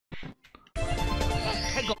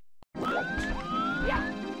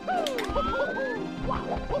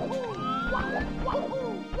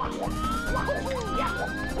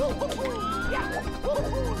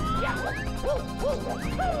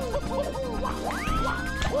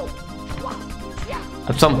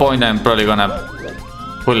At some point I'm probably gonna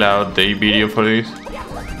pull out the video for this.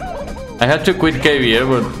 I had to quit KVR,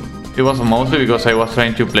 but it was mostly because I was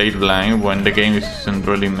trying to play it blind when the game isn't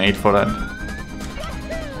really made for that.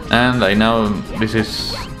 And I know this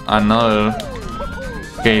is another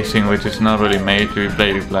case in which it's not really made to be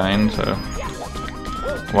played blind, so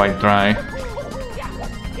why try?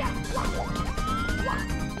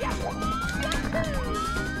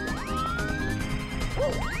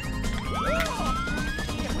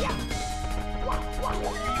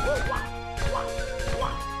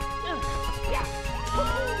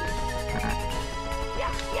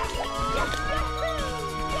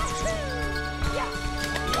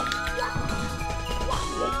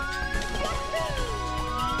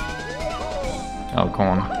 Oh, come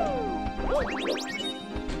on.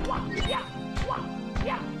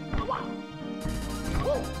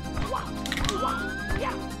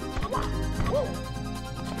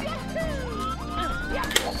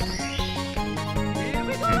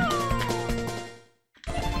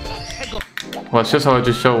 Well, it's just about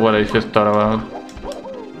to show what I just thought about.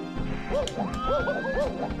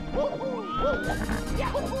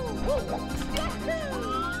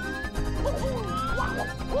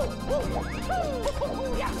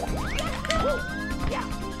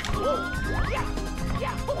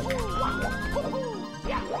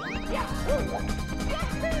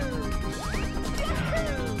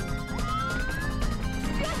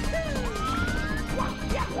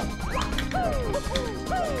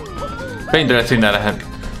 Very interesting that I had,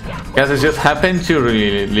 because I just happened to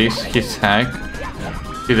release his hack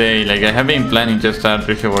today. Like, I have been planning to start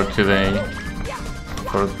Crossover today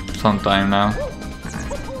for some time now.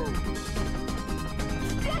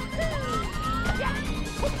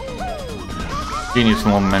 Genius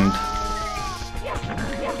moment.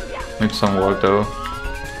 Needs some work though.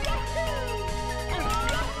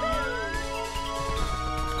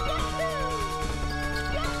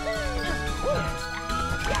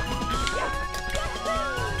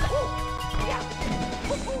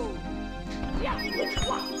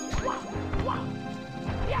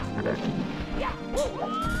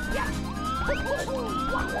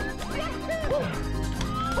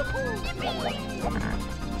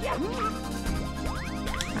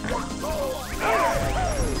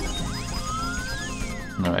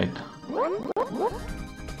 Alright.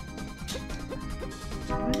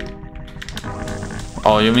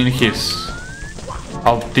 Oh, you mean his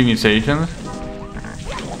optimizations?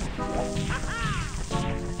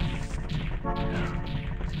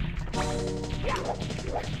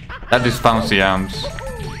 That is bouncy arms.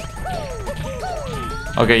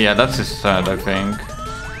 Okay, yeah, that's his I think.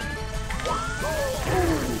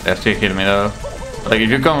 That still hit me though. Like,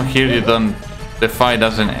 if you come here, you don't. The fight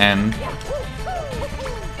doesn't end.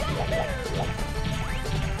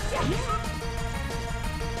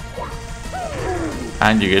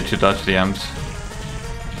 And you get to touch the amps.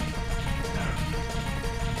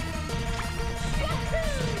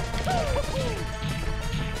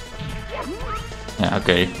 Yeah,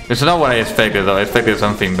 okay. It's not what I expected though. I expected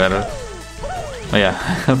something better. Oh yeah,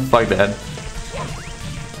 fuck that.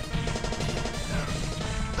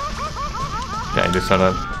 Yeah, I just saw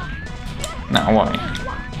that. Now why?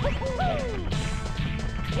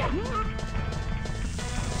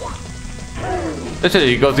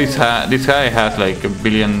 Especially because this guy has like 1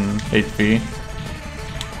 billion HP.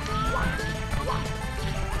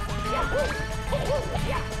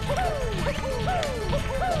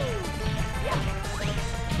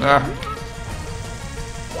 Ah.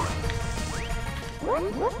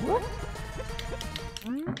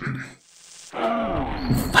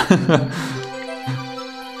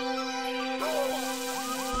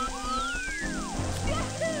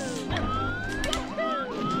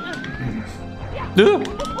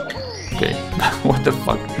 Okay, what the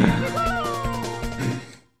fuck?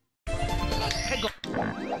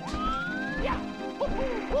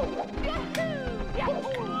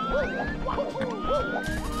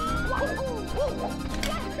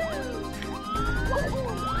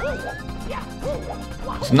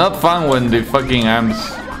 It's not fun when the fucking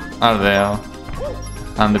amps are there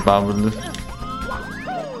and the bubbles.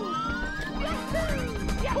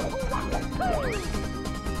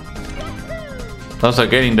 Also,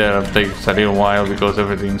 getting there takes a little while because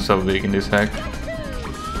everything's so big in this hack.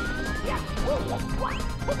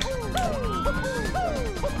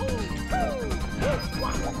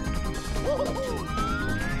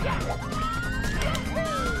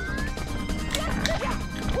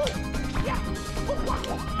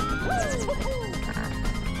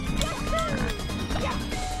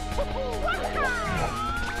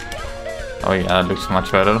 Oh yeah, that looks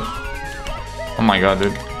much better. Oh my god,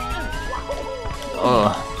 dude.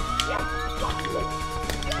 Oh.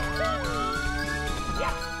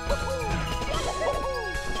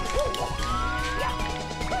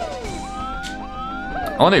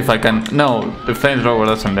 I wonder if I can... No, the flamethrower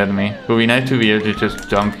doesn't let me. It would be nice to be able to just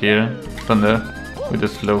jump here from there with the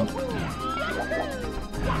slope.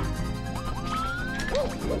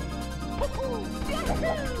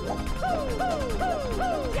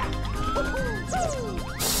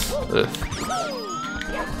 Ugh.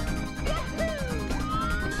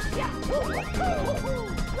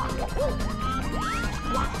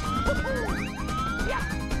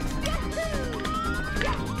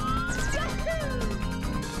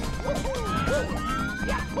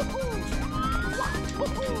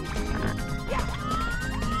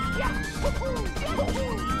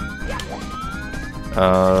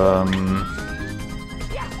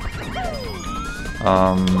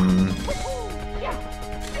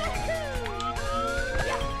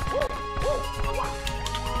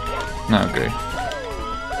 Okay.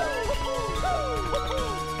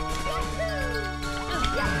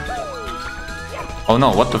 Oh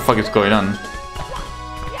no, what the fuck is going on?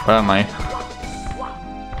 Where am I?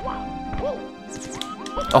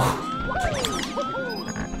 Oh.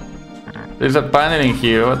 There's a panel in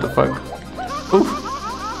here, what the fuck? Ooh.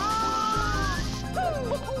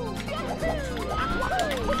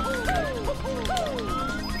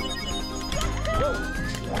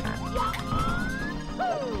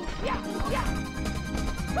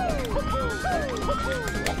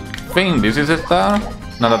 I think this is a star,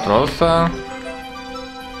 not a troll star.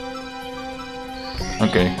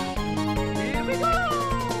 Okay.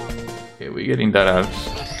 Okay, we're getting that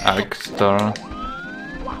arc star.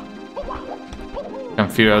 Can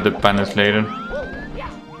figure out the panels later.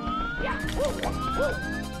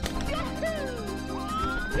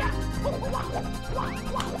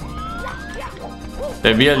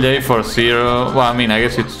 The VLJ for 0, well, I mean, I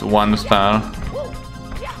guess it's 1 star.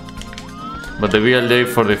 But the VLJ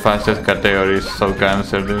for the fastest category is so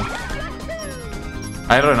cancelled, dude.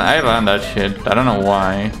 I ran that shit, I don't know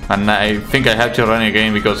why. And I think I have to run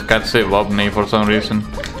again because Cat saved up me for some reason.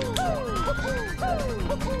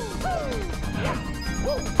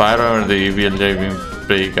 But I remember the VLJ being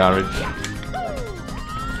pretty garbage.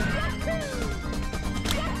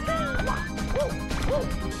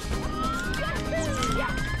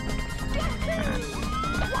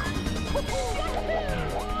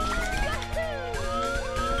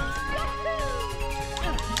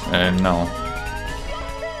 No.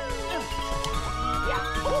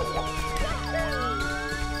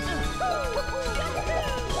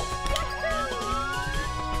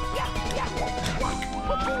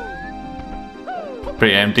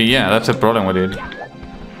 Pretty empty, yeah, that's a problem with it.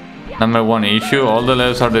 Number 1 issue, all the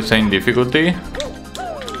levels are the same difficulty.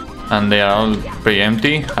 And they are all pretty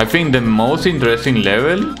empty. I think the most interesting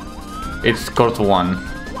level is course 1.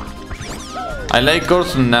 I like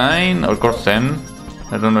course 9 or course 10.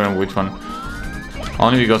 I don't know which one.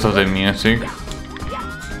 Only because of the music.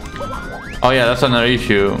 Oh yeah, that's another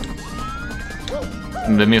issue.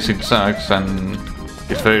 The music sucks and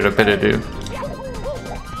it's very repetitive.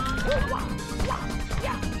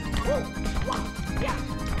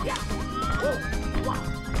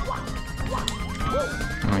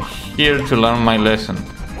 I'm here to learn my lesson.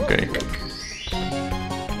 Okay.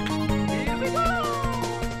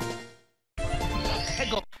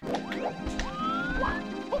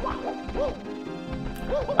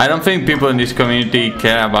 I don't think people in this community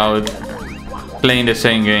care about playing the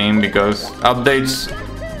same game because updates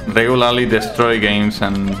regularly destroy games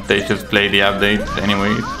and they just play the update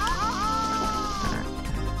anyway.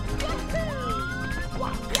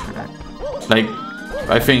 Like,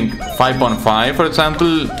 I think 5.5 for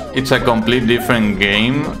example, it's a complete different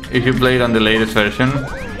game if you play it on the latest version,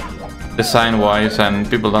 design wise, and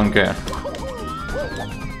people don't care.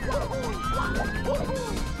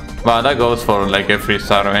 But that goes for like every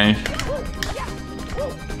star range.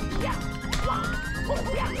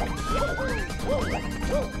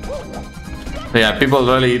 So yeah, people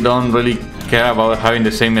don't really care about having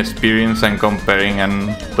the same experience and comparing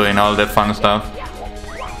and doing all the fun stuff.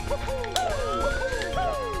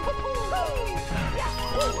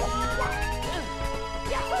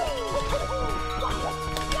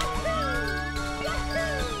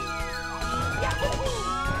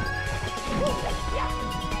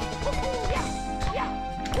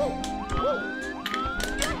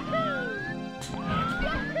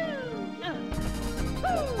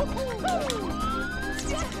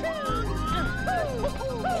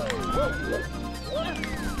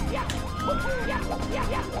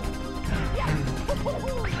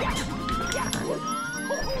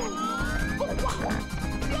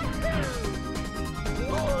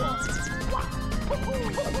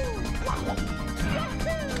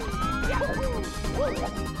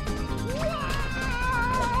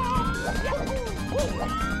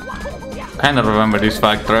 kind of remember this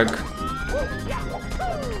backtrack.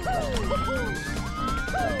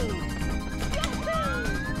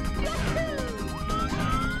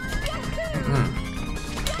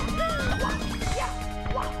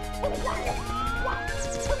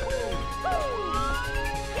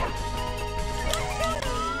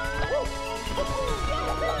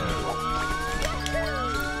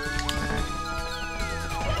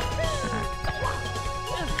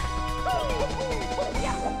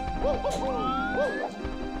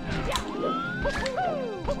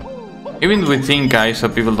 Even within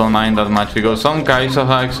Kaizo, people don't mind that much because some Kaizo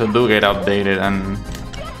hacks do get updated and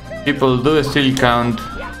people do still count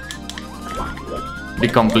the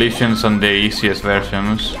completions on the easiest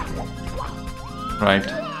versions, right?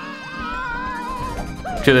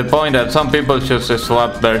 To the point that some people just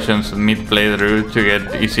swap versions mid-playthrough to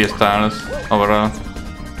get easier stars overall.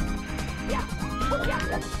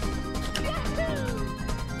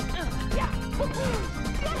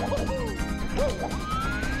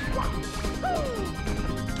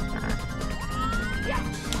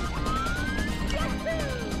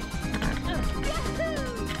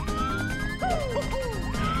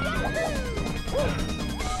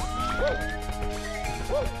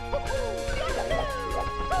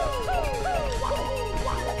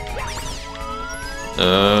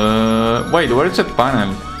 Wait, where is the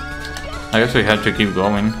panel? I guess we had to keep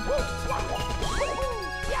going.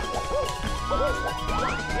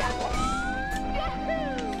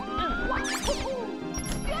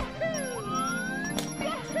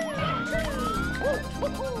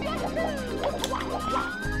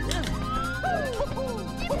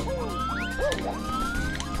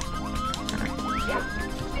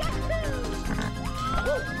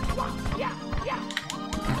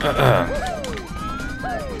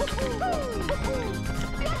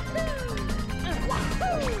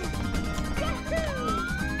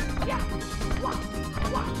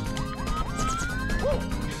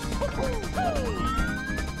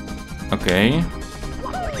 Okay.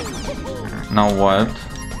 Now what?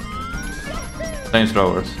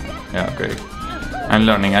 Flamethrowers. Yeah, okay. I'm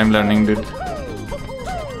learning, dude.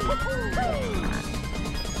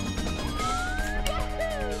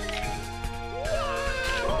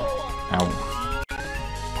 Ow.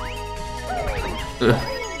 Ugh.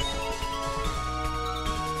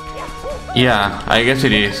 Yeah, I guess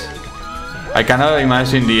it is. I cannot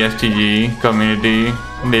imagine the STG community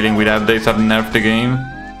dealing with updates that nerf the game.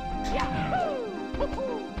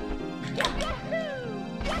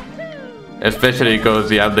 Especially because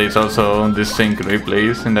the updates also desync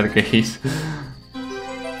replays in that case.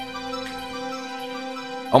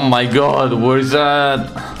 Oh my god, where is that?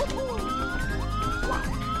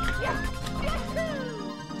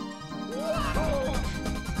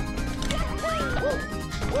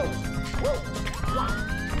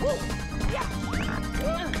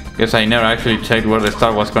 Guess I never actually checked where the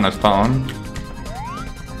star was gonna spawn.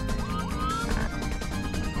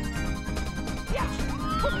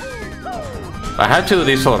 I had to do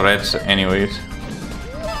this for reds anyways.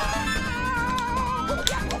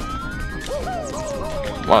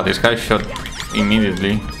 Wow, this guy shot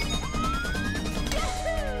immediately.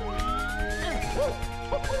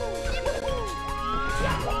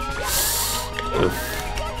 Oof.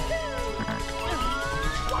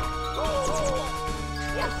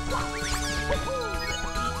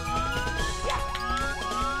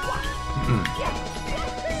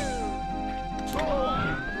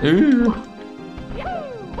 Ooh.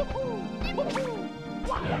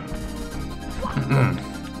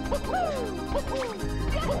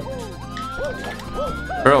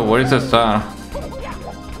 Bro, where is the star?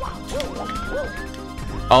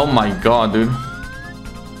 Oh my god, dude.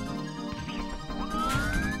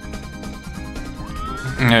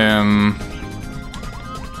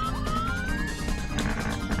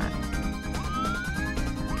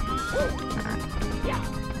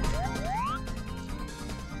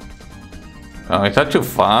 Oh, is that too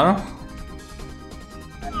far?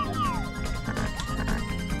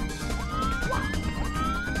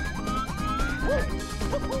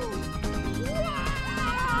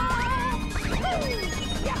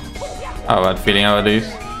 I have a bad feeling about this.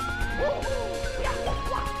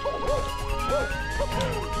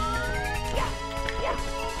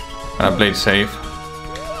 Gonna play it safe.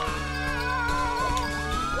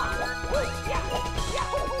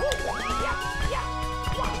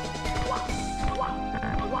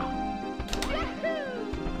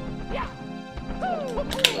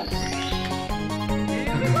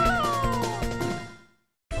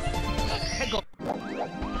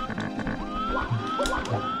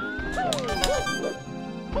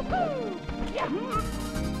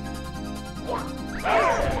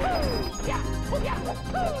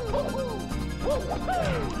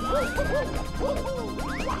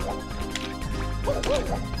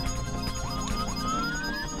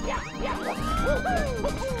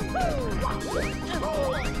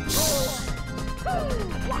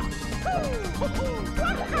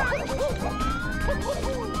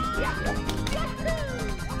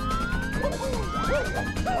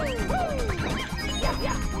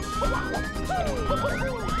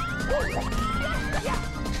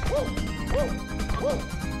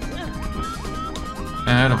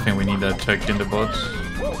 I don't think we need that check in the bots.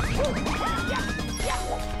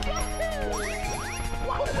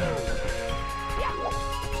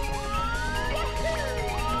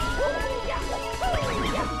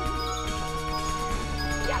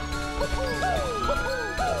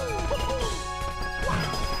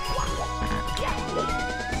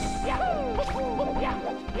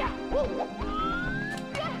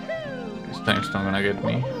 This tank's not gonna get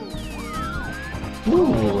me.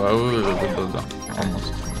 Ooh,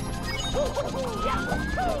 almost.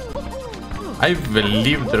 I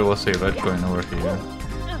believe there was a red coin over here.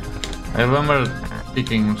 I remember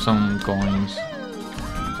picking some coins,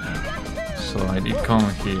 so I did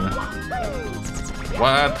come here.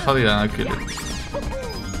 What? How did I not kill it?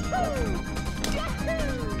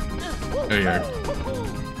 There you are.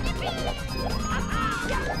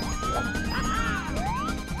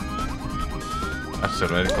 That's the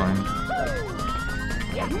red coin.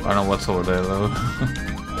 I don't know what's over there though.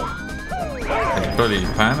 I can probably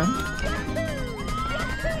pan him.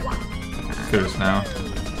 Curious now.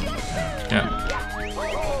 Yeah.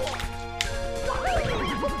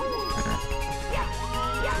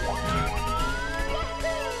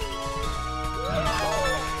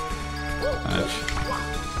 Match.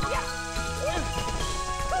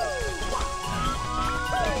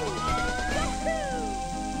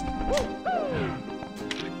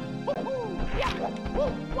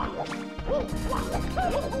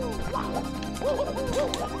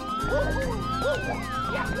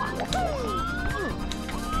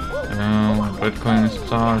 Red coin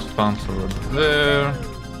star spawns over there.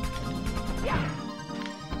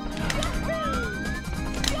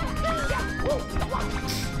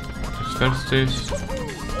 First stage.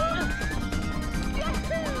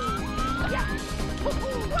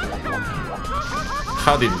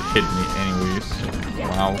 How did it hit me anyways?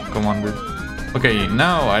 Wow, come on dude. Okay,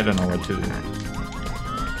 now I don't know what to do.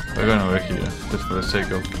 We're going over here, just for the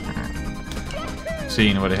sake of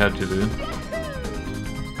seeing what I had to do.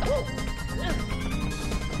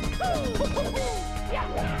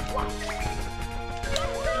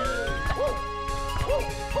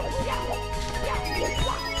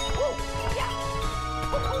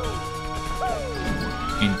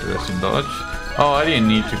 Interesting dodge. Oh, I didn't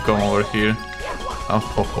need to come over here. Oh,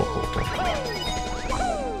 ho, ho, ho, ho.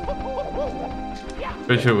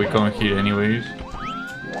 Pretty sure we come here anyways.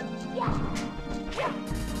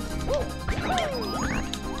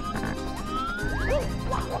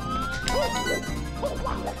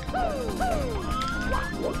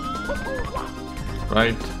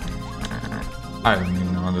 Right? I don't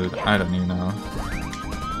even know, dude. I don't even know.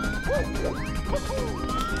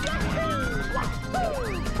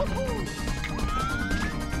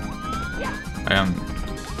 I am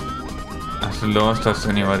as lost as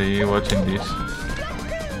anybody watching this.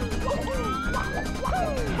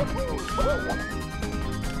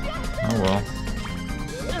 Oh well.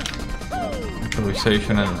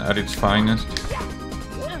 Improvisation at its finest.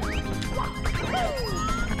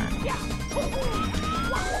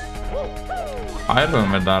 I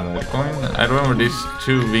remember that red coin. I remember these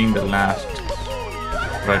two being the last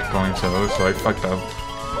red coins, so I fucked up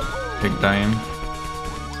big time.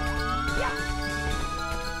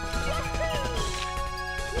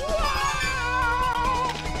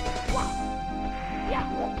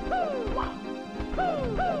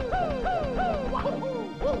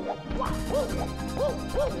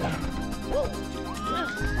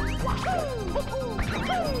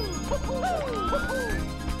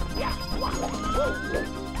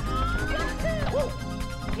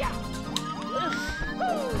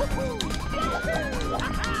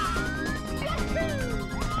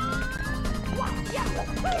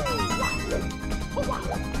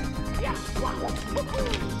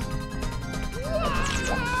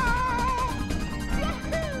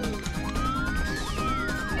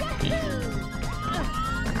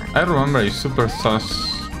 I remember a super sus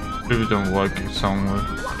TWDE somewhere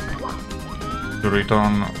to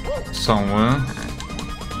return somewhere.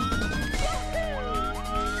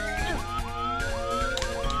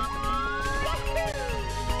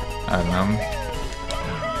 I don't know.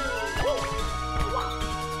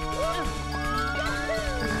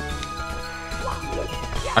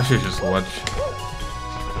 I should just watch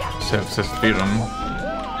Self-Speedrun.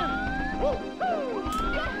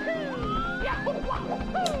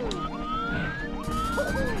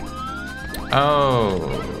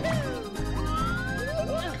 Oh.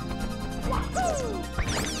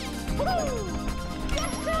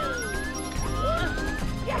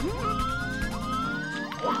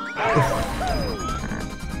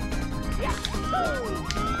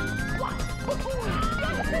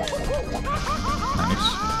 Nice.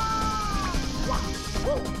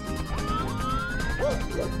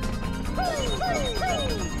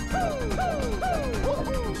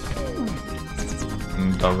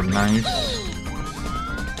 That was nice.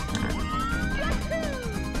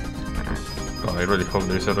 Oh, I really hope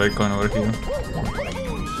there's a red coin over here.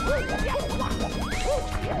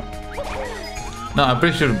 No, I'm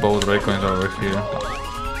pretty sure both red coins are over here.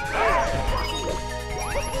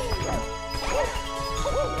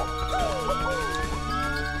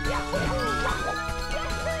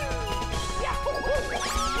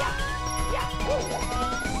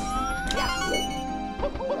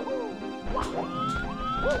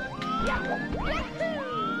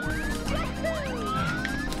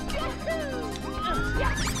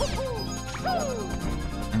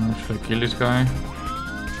 Should I kill this guy?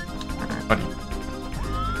 Buddy.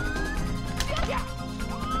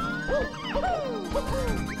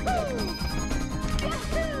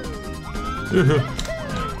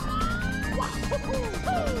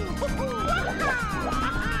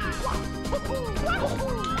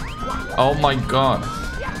 Oh my god.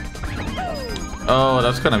 Oh,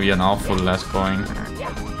 that's gonna be an awful last coin.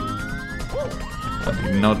 I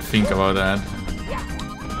did not think about that.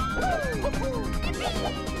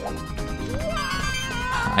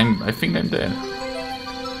 I think I'm dead.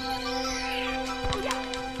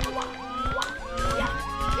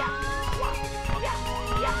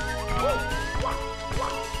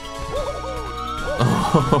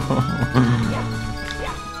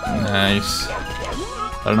 Nice.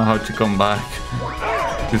 I don't know how to come back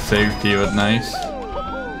to safety, but nice.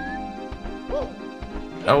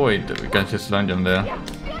 Oh wait, we can just land him there.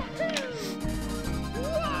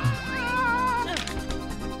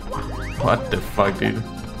 What the fuck, dude?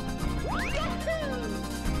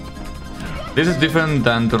 This is different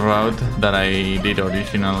than the route that I did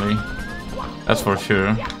originally. That's for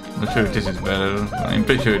sure. Not sure if this is better. I'm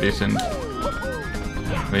pretty sure it isn't.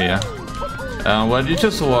 But yeah. Well, you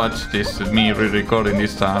just watched this, me re-recording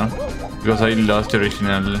this time, because I lost the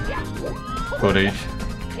original footage.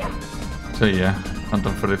 So yeah,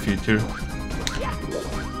 content for the future.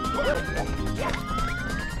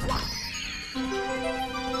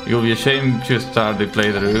 It will be a shame to start the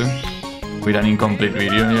playthrough with an incomplete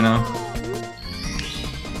video, you know.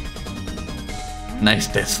 Nice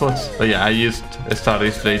test spots. But yeah, I used a star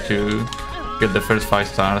display to get the first 5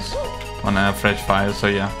 stars on a fresh file, so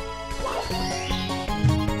yeah.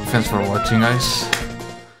 Thanks for watching, guys.